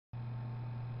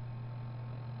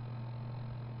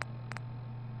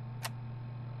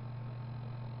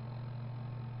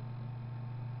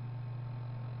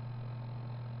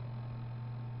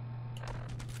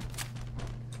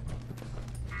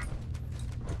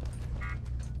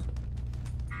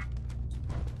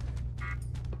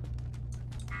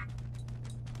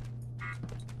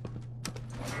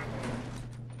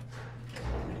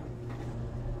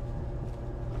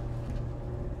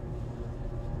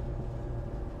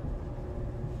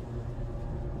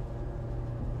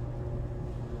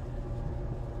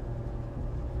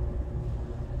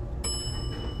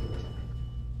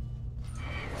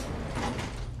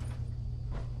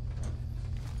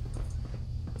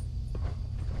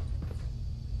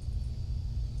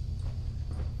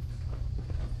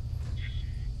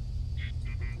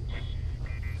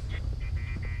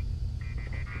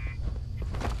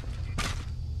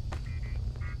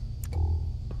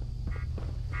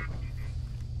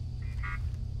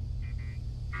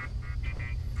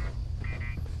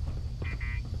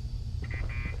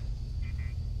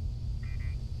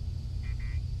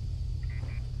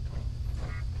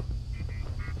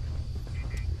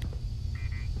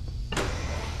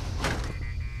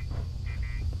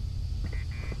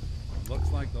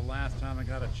like the last time I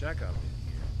got a checkup in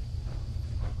here.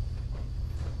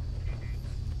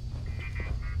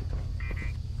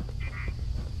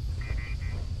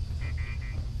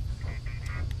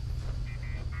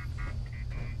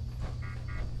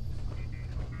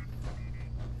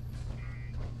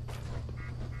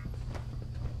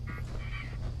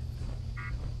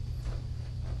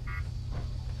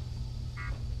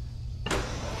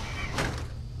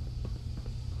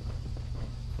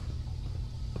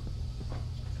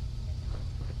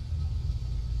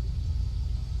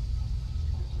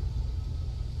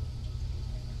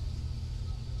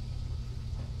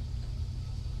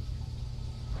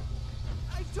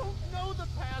 I don't know the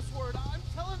password. I'm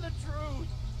telling the truth.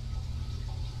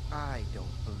 I don't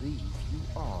believe you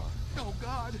are. Oh,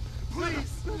 God.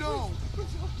 Please, no.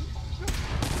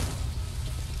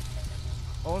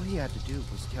 All he had to do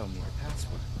was tell me the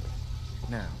password.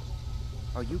 Now,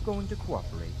 are you going to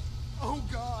cooperate? Oh,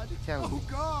 God. Tell me.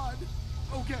 Oh, God.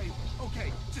 Okay,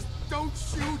 okay. Just don't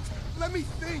shoot. Let me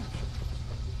think.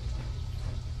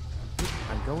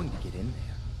 I'm going to get in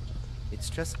there. It's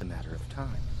just a matter of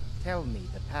time. Tell me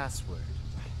the password.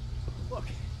 Look,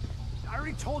 I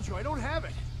already told you I don't have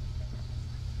it.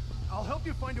 I'll help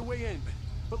you find a way in.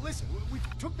 But listen, we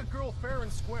took the girl fair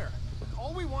and square.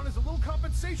 All we want is a little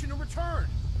compensation in return.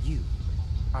 You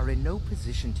are in no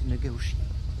position to negotiate.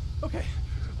 Okay,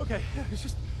 okay. It's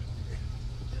just...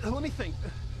 let me think.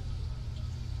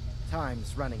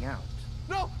 Time's running out.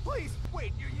 No, please!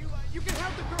 Wait, you can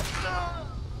have the girl...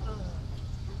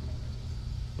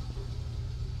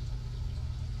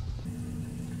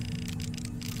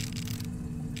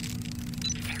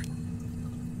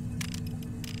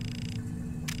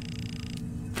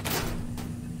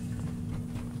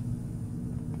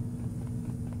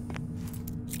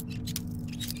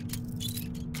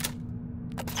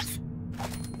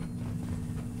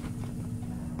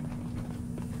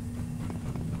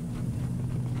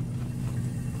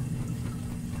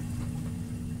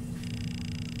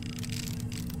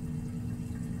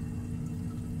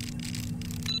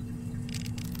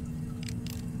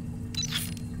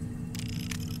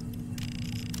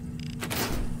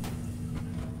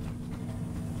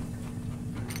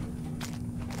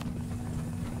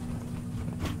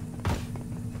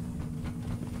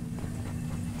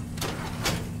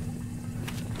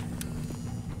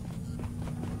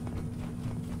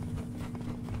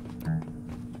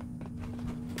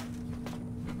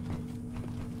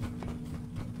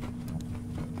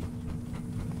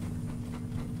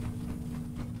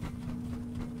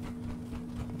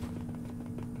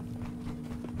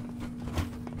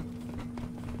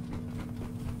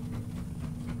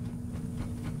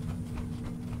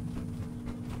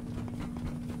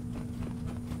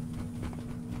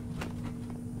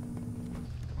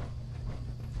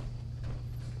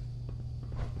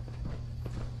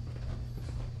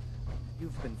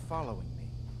 You've been following me.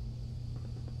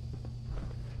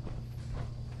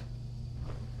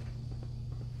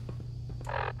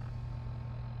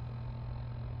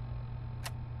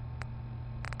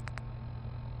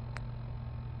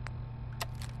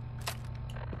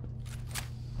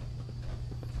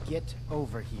 Get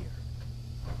over here.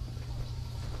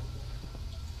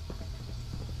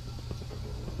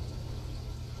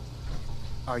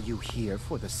 Are you here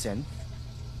for the synth?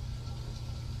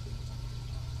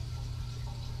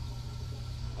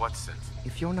 What synth?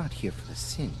 If you're not here for the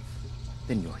synth,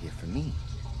 then you're here for me.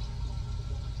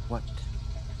 What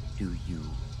do you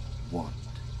want?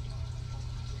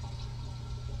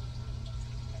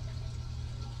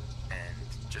 And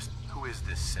just who is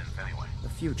this synth anyway? A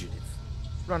fugitive.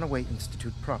 Runaway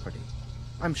Institute property.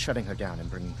 I'm shutting her down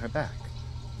and bringing her back.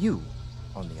 You,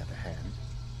 on the other hand,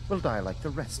 will die like the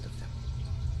rest of them.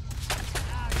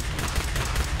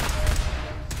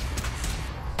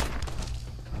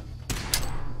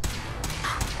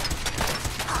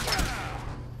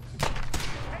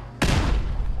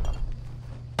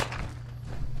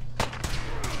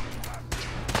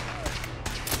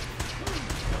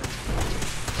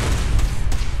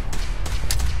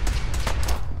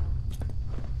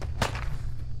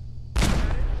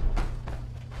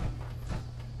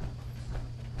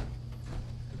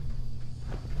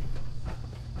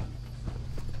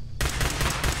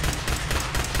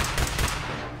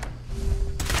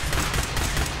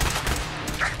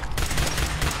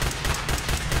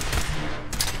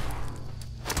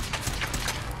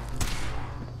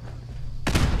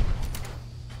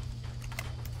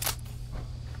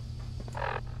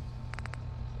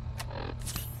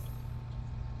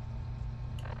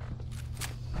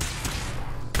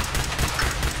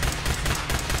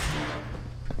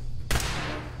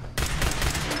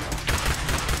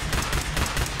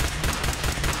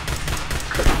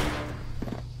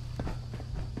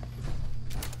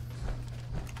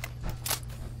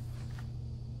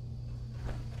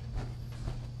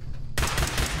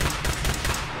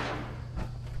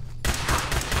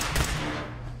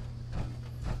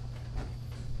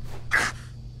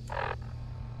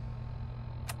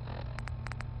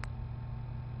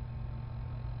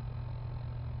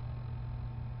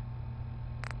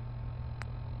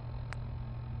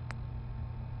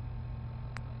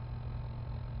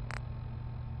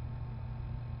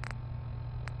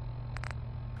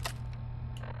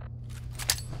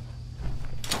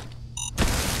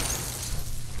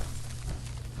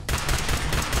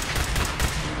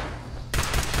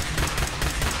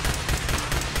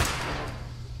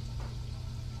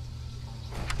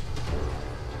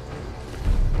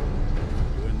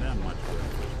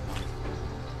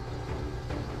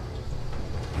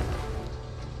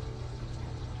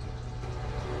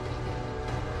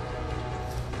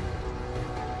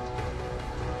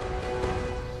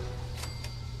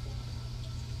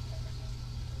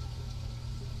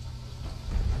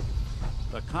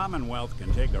 Commonwealth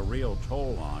can take a real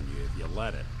toll on you if you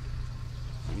let it.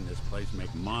 Seen this place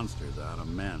make monsters out of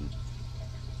men.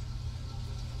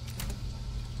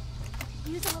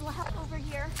 Use a little help over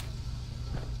here.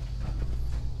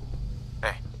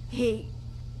 Hey,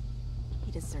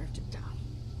 He deserved to die.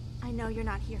 I know you're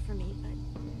not here for me,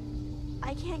 but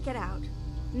I can't get out.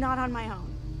 Not on my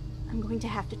own. I'm going to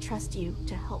have to trust you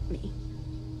to help me.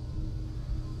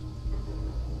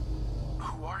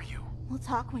 who are you? We'll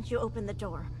talk once you open the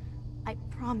door. I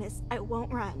promise I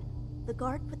won't run. The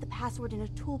guard put the password in a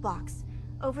toolbox.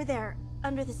 Over there,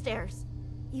 under the stairs.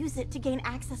 Use it to gain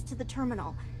access to the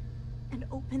terminal. And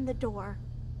open the door.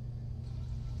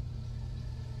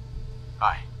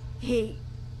 Hi. He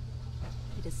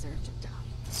deserved to die.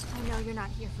 I know you're not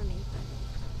here for me, but...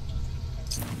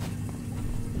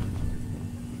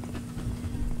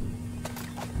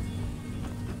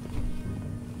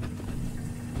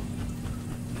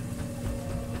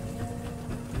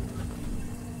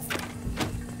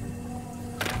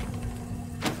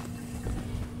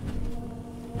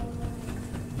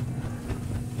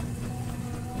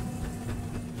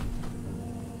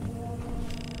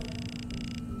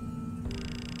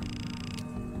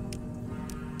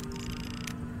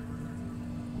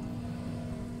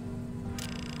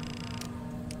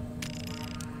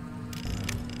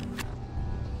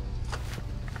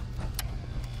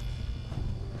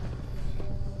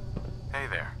 Hey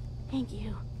there. Thank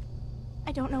you.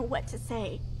 I don't know what to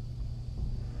say.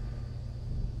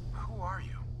 Who are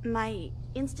you? My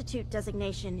Institute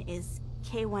designation is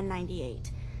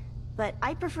K-198, but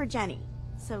I prefer Jenny,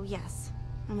 so yes,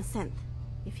 I'm a synth,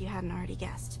 if you hadn't already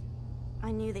guessed.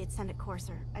 I knew they'd send a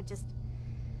courser, I just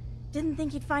didn't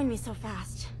think he'd find me so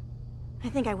fast. I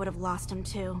think I would have lost him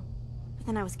too, but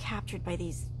then I was captured by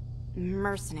these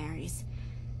mercenaries,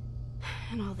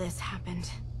 and all this happened.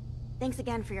 Thanks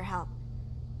again for your help.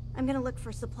 I'm gonna look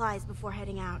for supplies before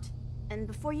heading out. And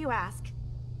before you ask,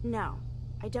 no,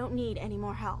 I don't need any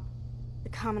more help. The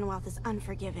Commonwealth is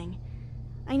unforgiving.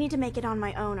 I need to make it on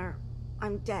my own or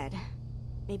I'm dead.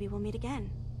 Maybe we'll meet again,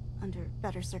 under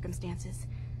better circumstances.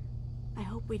 I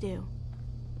hope we do.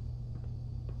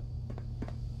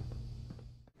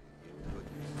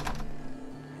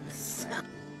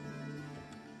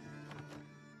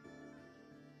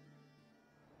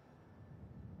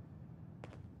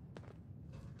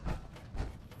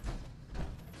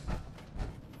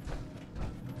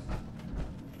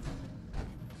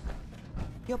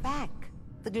 You're back.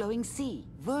 The glowing sea.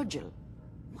 Virgil.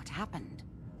 What happened?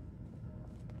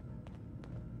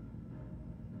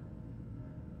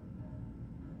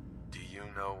 Do you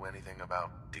know anything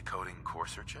about decoding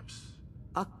courser chips?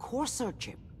 A courser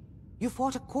chip. You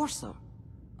fought a courser.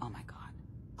 Oh my god.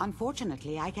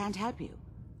 Unfortunately, I can't help you.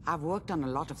 I've worked on a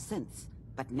lot of synths,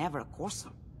 but never a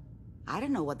courser. I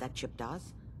don't know what that chip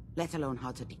does, let alone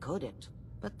how to decode it.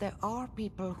 But there are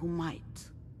people who might.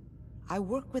 I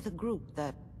work with a group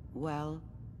that, well,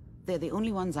 they're the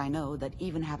only ones I know that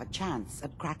even have a chance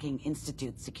at cracking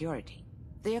Institute security.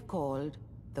 They are called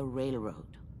the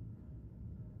RailRoad.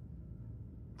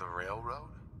 The Railroad?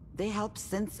 They help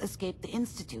synths escape the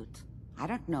Institute. I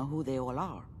don't know who they all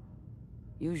are.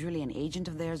 Usually an agent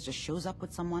of theirs just shows up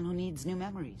with someone who needs new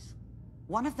memories.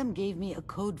 One of them gave me a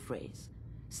code phrase,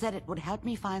 said it would help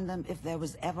me find them if there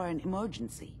was ever an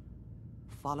emergency.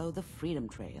 Follow the Freedom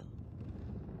Trail.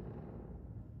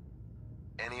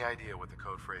 Any idea what the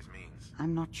code phrase means?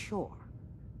 I'm not sure,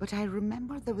 but I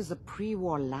remember there was a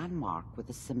pre-war landmark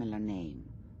with a similar name.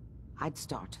 I'd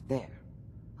start there.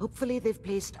 Hopefully they've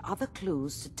placed other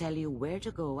clues to tell you where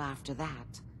to go after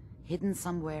that, hidden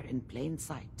somewhere in plain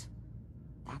sight.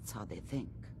 That's how they think.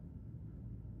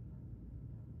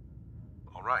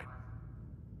 All right.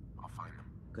 I'll find them.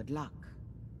 Good luck.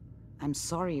 I'm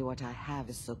sorry what I have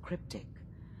is so cryptic,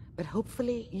 but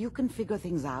hopefully you can figure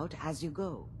things out as you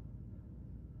go.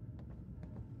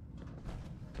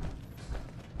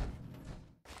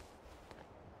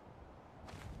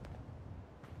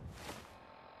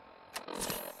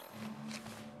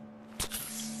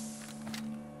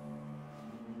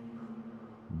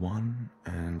 One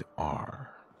and R.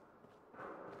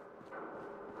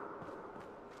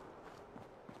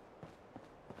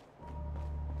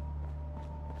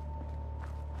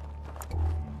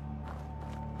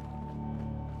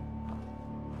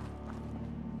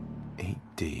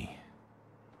 D.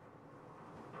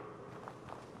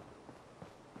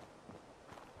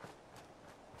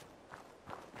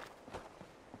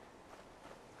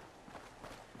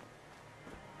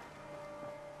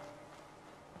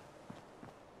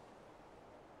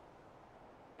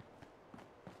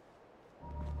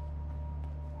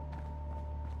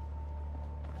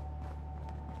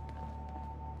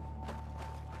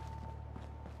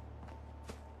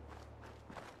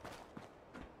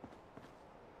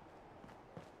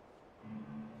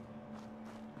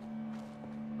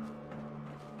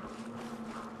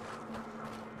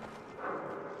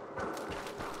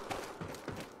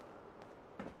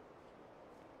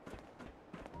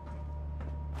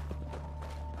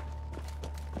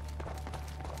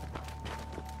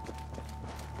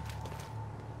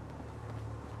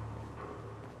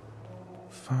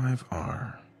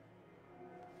 5R.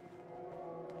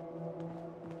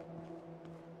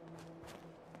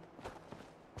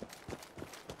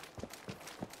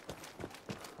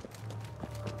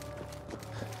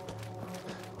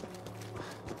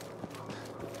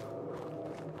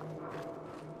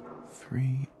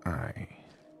 Three I.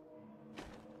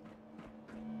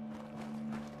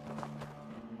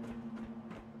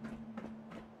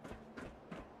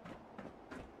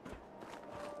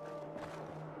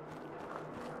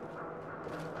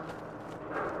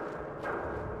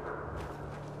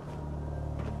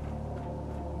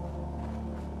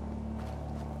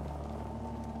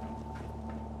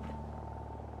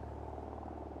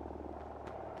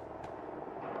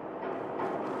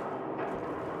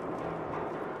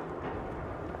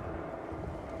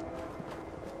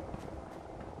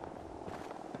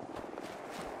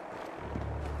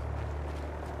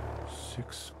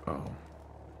 Six O.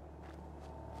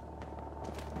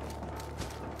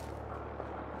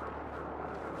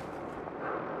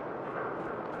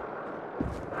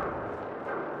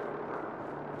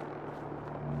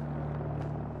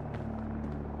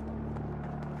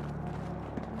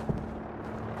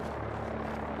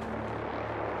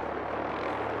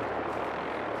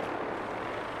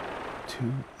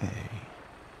 Two A.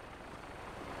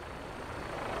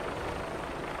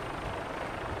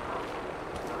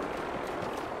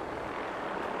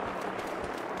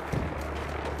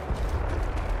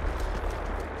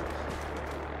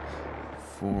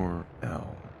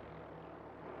 4L.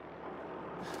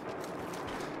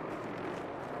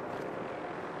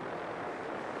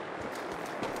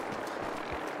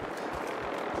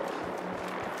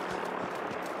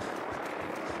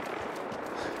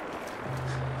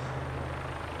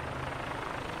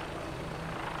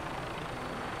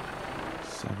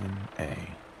 Seven A.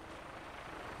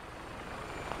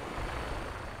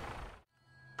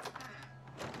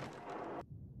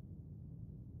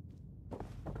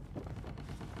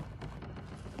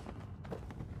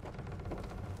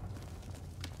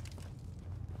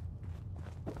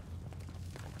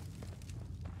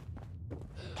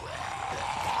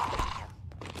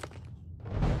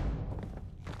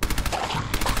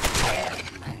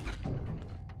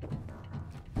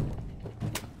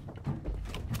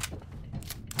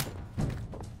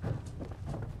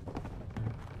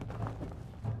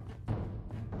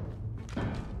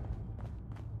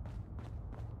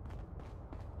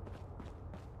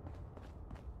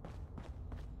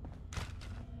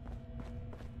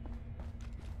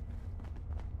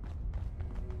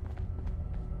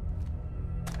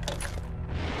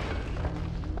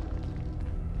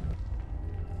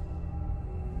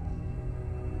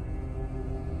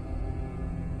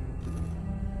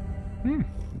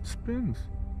 It spins.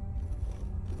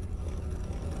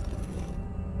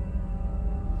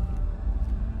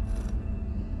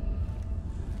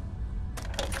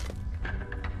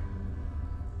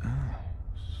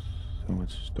 So it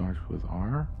starts with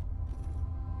R?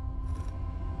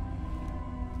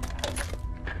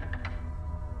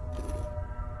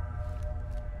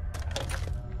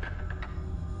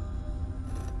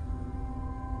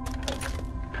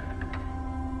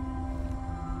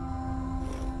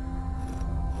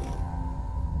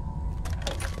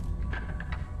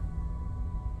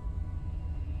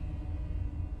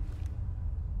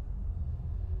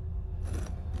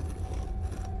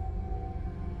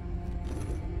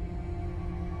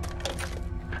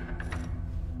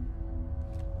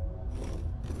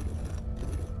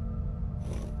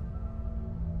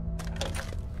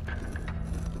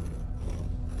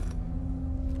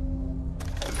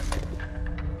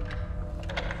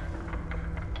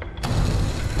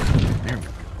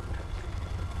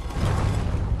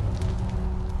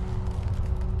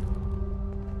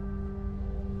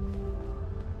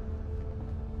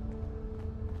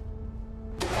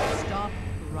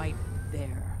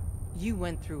 You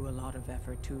went through a lot of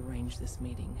effort to arrange this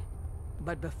meeting.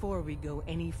 But before we go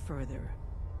any further,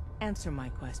 answer my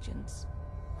questions.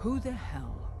 Who the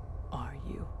hell are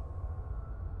you?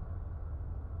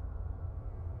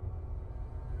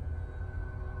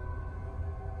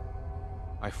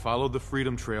 I followed the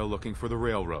Freedom Trail looking for the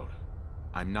Railroad.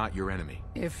 I'm not your enemy.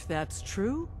 If that's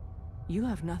true, you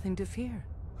have nothing to fear.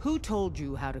 Who told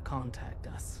you how to contact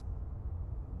us?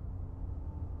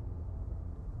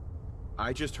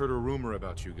 I just heard a rumor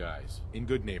about you guys, in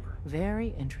Good Neighbor.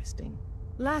 Very interesting.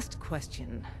 Last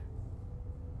question.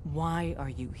 Why are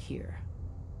you here?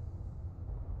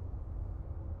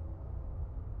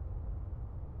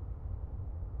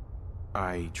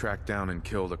 I tracked down and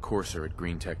killed a Courser at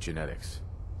Green Tech Genetics.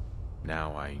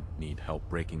 Now I need help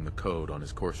breaking the code on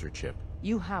his Courser chip.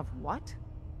 You have what?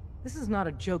 This is not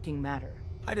a joking matter.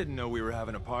 I didn't know we were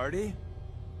having a party.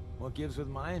 What gives with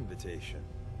my invitation?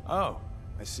 Oh,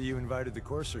 I see you invited the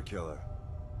Courser killer.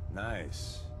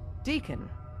 Nice. Deacon,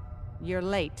 you're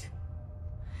late.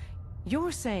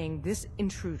 You're saying this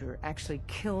intruder actually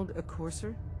killed a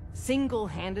Courser?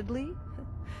 Single-handedly?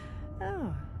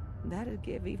 Oh, that'd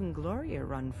give even Gloria a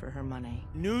run for her money.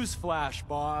 Newsflash,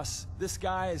 boss. This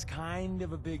guy is kind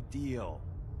of a big deal.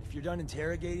 If you're done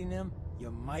interrogating him, you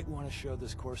might want to show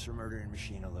this Courser murdering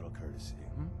machine a little courtesy,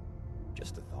 hmm?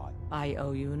 Just a thought. I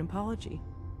owe you an apology.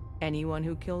 Anyone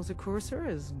who kills a Courser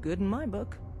is good in my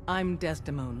book. I'm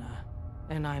Desdemona,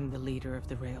 and I'm the leader of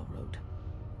the Railroad.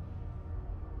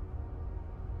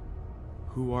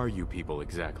 Who are you people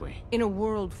exactly? In a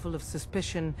world full of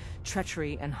suspicion,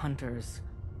 treachery, and hunters,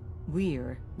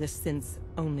 we're the synth's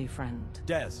only friend.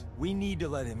 Des, we need to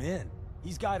let him in.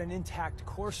 He's got an intact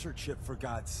Courser chip, for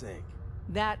God's sake.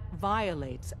 That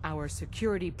violates our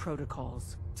security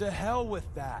protocols. To hell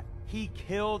with that. He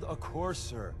killed a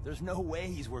Courser. There's no way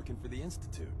he's working for the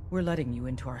Institute. We're letting you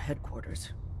into our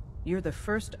headquarters. You're the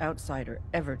first outsider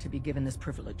ever to be given this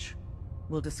privilege.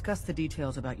 We'll discuss the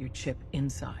details about your chip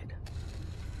inside.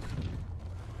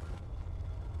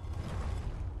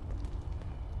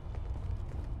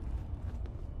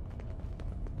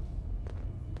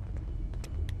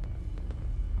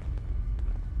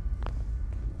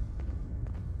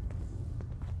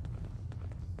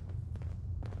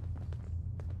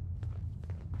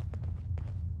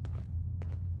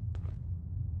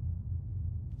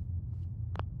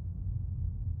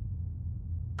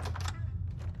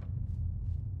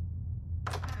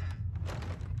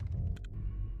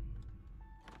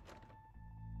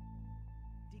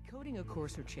 Decoding a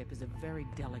Courser chip is a very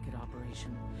delicate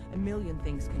operation. A million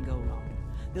things can go wrong,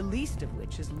 the least of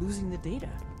which is losing the data.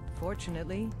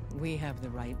 Fortunately, we have the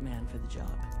right man for the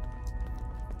job.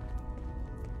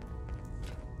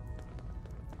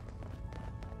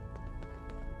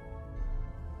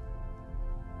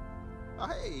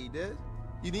 Hey, Des.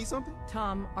 You need something?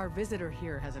 Tom, our visitor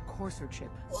here has a Courser chip.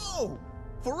 Whoa!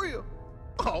 For real?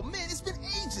 Oh man, it's been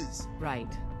ages!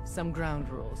 Right. Some ground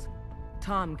rules.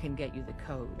 Tom can get you the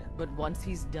code, but once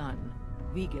he's done,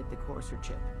 we get the Courser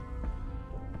chip.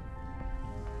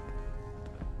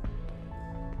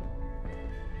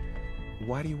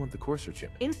 Why do you want the Courser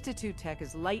chip? Institute tech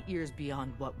is light years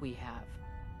beyond what we have.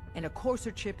 And a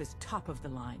Courser chip is top of the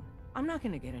line. I'm not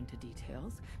gonna get into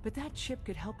details, but that chip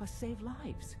could help us save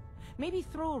lives. Maybe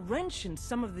throw a wrench in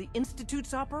some of the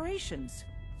Institute's operations.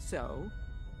 So,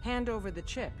 hand over the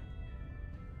chip.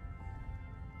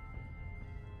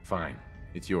 Fine.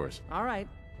 It's yours. All right.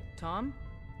 Tom,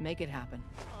 make it happen.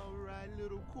 All right,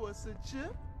 little Courser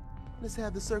chip. Let's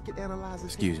have the circuit analyzer.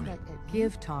 Excuse me.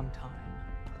 Give Tom time.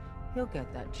 He'll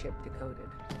get that chip decoded.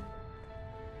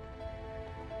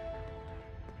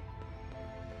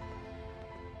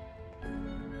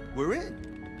 We're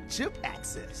in. Chip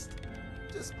accessed.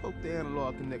 Just poke the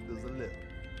analog connectors a little.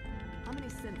 How many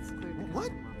synths cleared?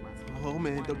 What? Oh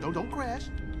man, don't crash.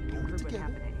 Hold it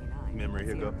together. Memory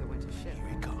hiccup. Here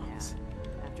it comes.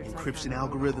 Encryption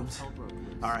algorithms.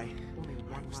 All right.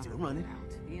 We're still running.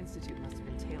 The Institute must have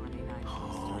been tailing A9.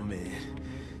 Oh man,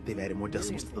 they've added more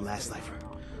decimals to the last cipher.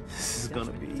 This is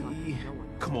gonna be...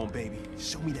 Come on, baby.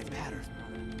 Show me that pattern.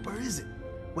 Where is it?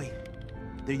 Wait.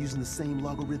 They're using the same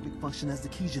logarithmic function as the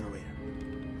key generator.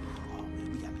 Oh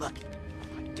man, we got lucky.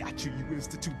 I got you, you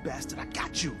Institute bastard. I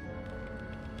got you.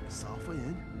 Solve for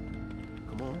N.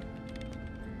 Come on.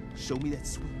 Show me that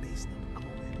sweet base number. Come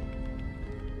on,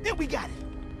 baby. Yeah, we got it.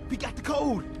 We got the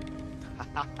code.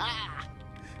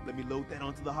 Let me load that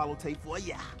onto the holotape for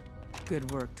ya.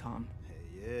 Good work, Tom.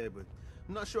 Hey, yeah, but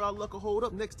I'm not sure our luck will hold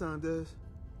up next time, Des.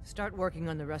 Start working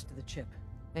on the rest of the chip.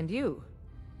 And you,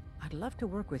 I'd love to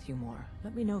work with you more.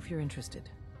 Let me know if you're interested.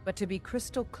 But to be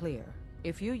crystal clear,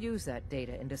 if you use that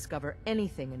data and discover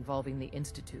anything involving the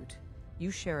Institute,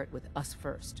 you share it with us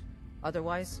first.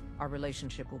 Otherwise, our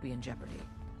relationship will be in jeopardy.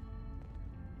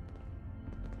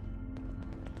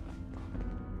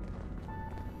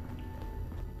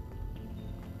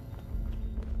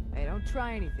 Hey, don't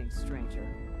try anything, stranger.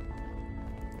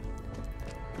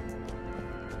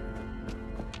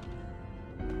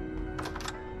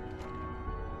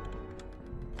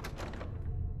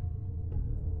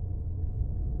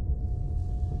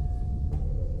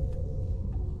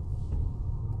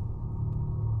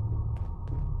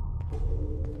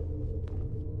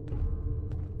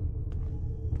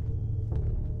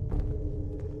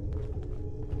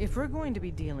 If we're going to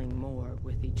be dealing more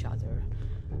with each other,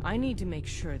 I need to make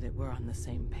sure that we're on the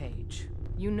same page.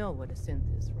 You know what a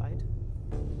synth is, right?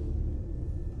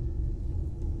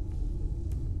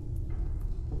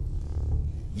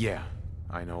 Yeah,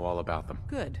 I know all about them.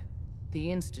 Good.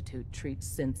 The Institute treats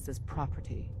synths as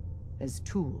property, as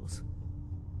tools.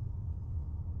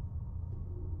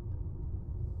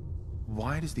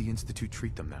 Why does the Institute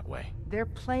treat them that way? They're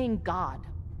playing God,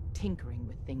 tinkering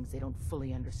with things they don't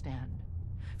fully understand.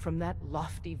 From that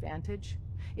lofty vantage,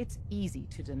 it's easy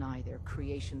to deny their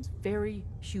creation's very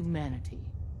humanity.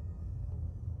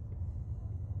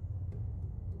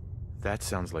 That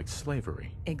sounds like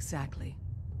slavery. Exactly.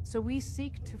 So we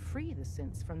seek to free the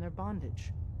synths from their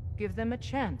bondage. Give them a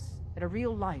chance at a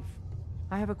real life.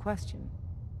 I have a question.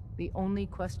 The only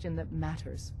question that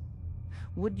matters.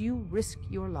 Would you risk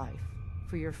your life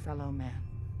for your fellow man?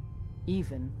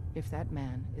 Even if that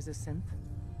man is a synth?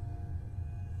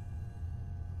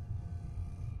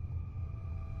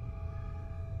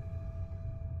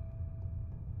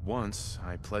 Once,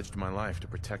 I pledged my life to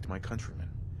protect my countrymen.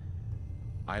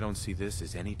 I don't see this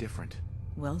as any different.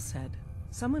 Well said.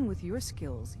 Someone with your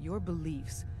skills, your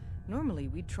beliefs. Normally,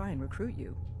 we'd try and recruit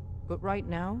you. But right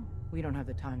now, we don't have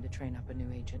the time to train up a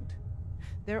new agent.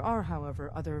 There are,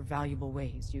 however, other valuable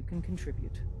ways you can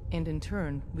contribute. And in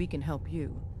turn, we can help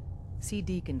you. See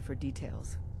Deacon for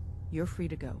details. You're free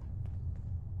to go.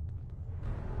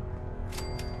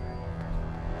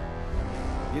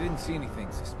 You didn't see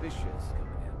anything suspicious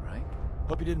coming in, right?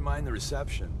 Hope you didn't mind the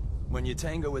reception. When you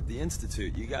tango with the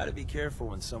Institute, you gotta be careful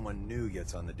when someone new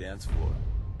gets on the dance floor.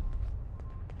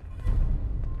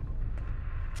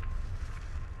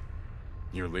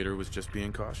 Your leader was just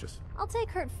being cautious. I'll take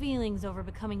hurt feelings over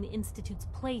becoming the Institute's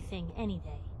plaything any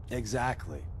day.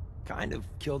 Exactly. Kind of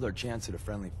killed our chance at a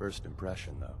friendly first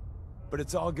impression, though. But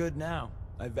it's all good now.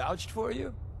 I vouched for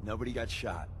you. Nobody got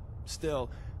shot. Still,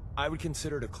 I would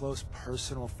consider it a close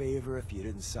personal favor if you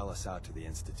didn't sell us out to the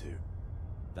Institute.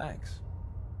 Thanks.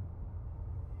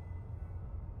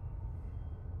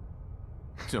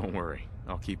 Don't worry,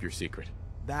 I'll keep your secret.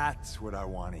 That's what I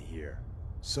want to hear.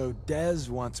 So Dez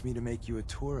wants me to make you a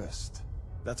tourist.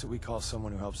 That's what we call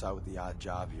someone who helps out with the odd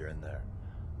job here and there.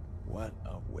 What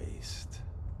a waste.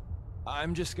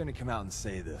 I'm just gonna come out and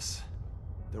say this.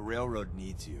 The Railroad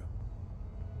needs you.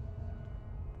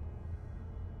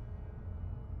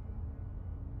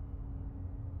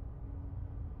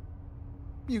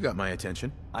 You got my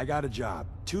attention. I got a job.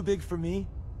 Too big for me,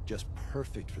 just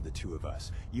perfect for the two of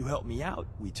us. You help me out,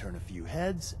 we turn a few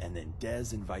heads, and then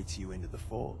Dez invites you into the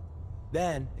fold.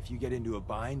 Then, if you get into a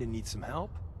bind and need some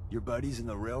help, your buddies in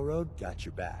the Railroad got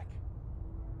your back.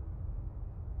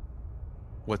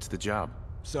 What's the job?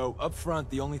 So, up front,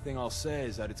 the only thing I'll say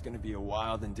is that it's gonna be a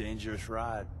wild and dangerous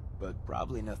ride, but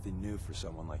probably nothing new for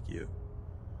someone like you.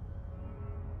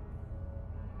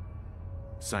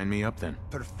 Sign me up then.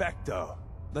 Perfecto!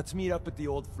 Let's meet up at the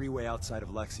old freeway outside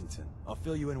of Lexington. I'll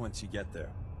fill you in once you get there.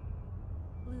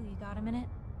 Blue, you got a minute?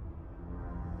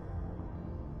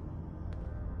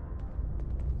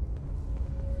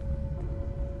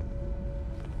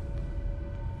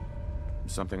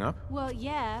 Something up? Well,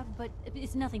 yeah, but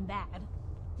it's nothing bad.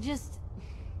 Just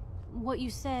what you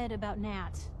said about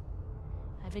Nat.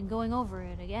 I've been going over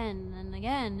it again and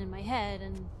again in my head,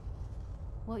 and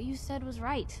what you said was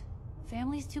right.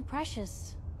 Family's too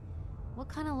precious. What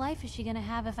kind of life is she gonna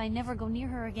have if I never go near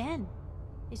her again?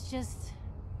 It's just...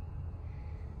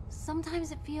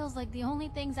 sometimes it feels like the only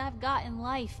things I've got in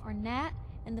life are Nat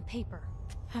and the paper.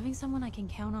 Having someone I can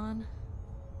count on,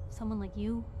 someone like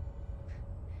you,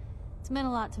 it's meant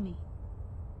a lot to me.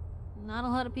 Not a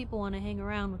lot of people want to hang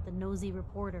around with the nosy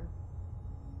reporter.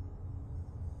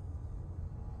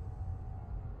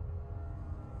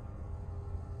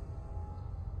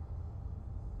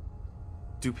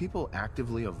 Do people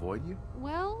actively avoid you?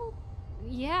 Well,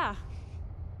 yeah.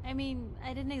 I mean,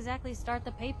 I didn't exactly start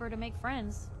the paper to make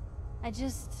friends. I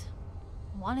just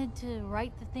wanted to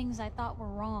right the things I thought were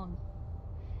wrong.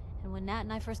 And when Nat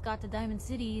and I first got to Diamond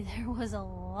City, there was a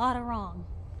lot of wrong.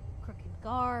 Crooked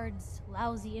guards,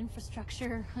 lousy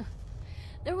infrastructure.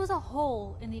 There was a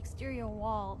hole in the exterior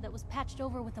wall that was patched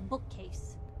over with a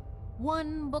bookcase.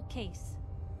 One bookcase.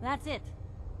 That's it.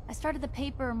 I started the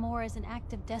paper more as an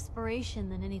act of desperation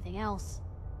than anything else.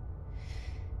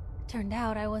 It turned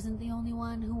out I wasn't the only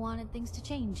one who wanted things to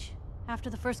change. After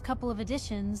the first couple of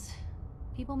editions,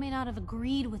 people may not have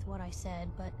agreed with what I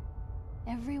said, but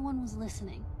everyone was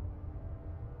listening.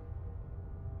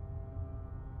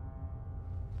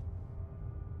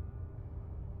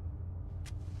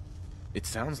 It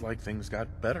sounds like things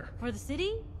got better. For the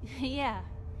city? Yeah.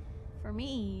 For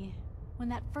me, when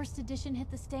that first edition hit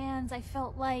the stands, I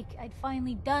felt like I'd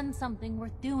finally done something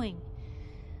worth doing.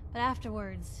 But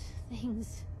afterwards,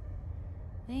 things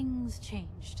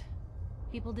changed.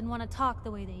 People didn't want to talk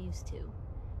the way they used to. It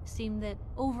seemed that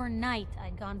overnight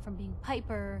I'd gone from being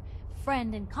Piper,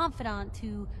 friend and confidant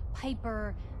to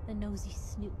Piper the nosy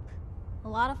snoop. A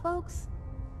lot of folks,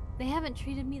 they haven't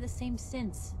treated me the same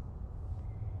since.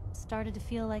 It started to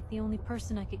feel like the only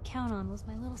person I could count on was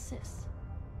my little sis.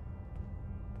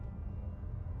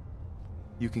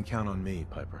 You can count on me,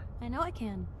 Piper. I know I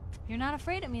can. You're not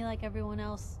afraid of me like everyone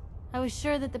else. I was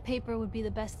sure that the paper would be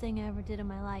the best thing I ever did in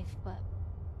my life, but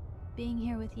being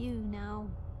here with you now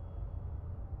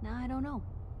I don't know.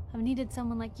 I've needed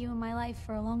someone like you in my life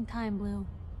for a long time, Blue.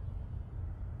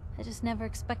 I just never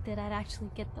expected I'd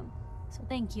actually get them. So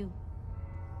thank you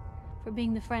for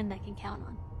being the friend I can count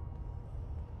on.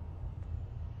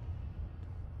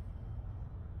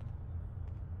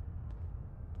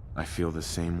 I feel the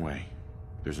same way.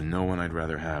 There's no one I'd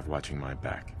rather have watching my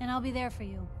back. And I'll be there for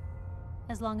you,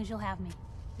 as long as you'll have me.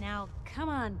 Now, come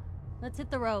on, let's hit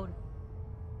the road.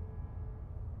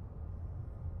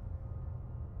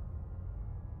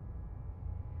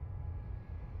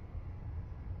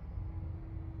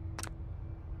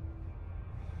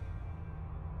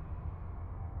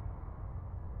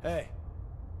 Hey,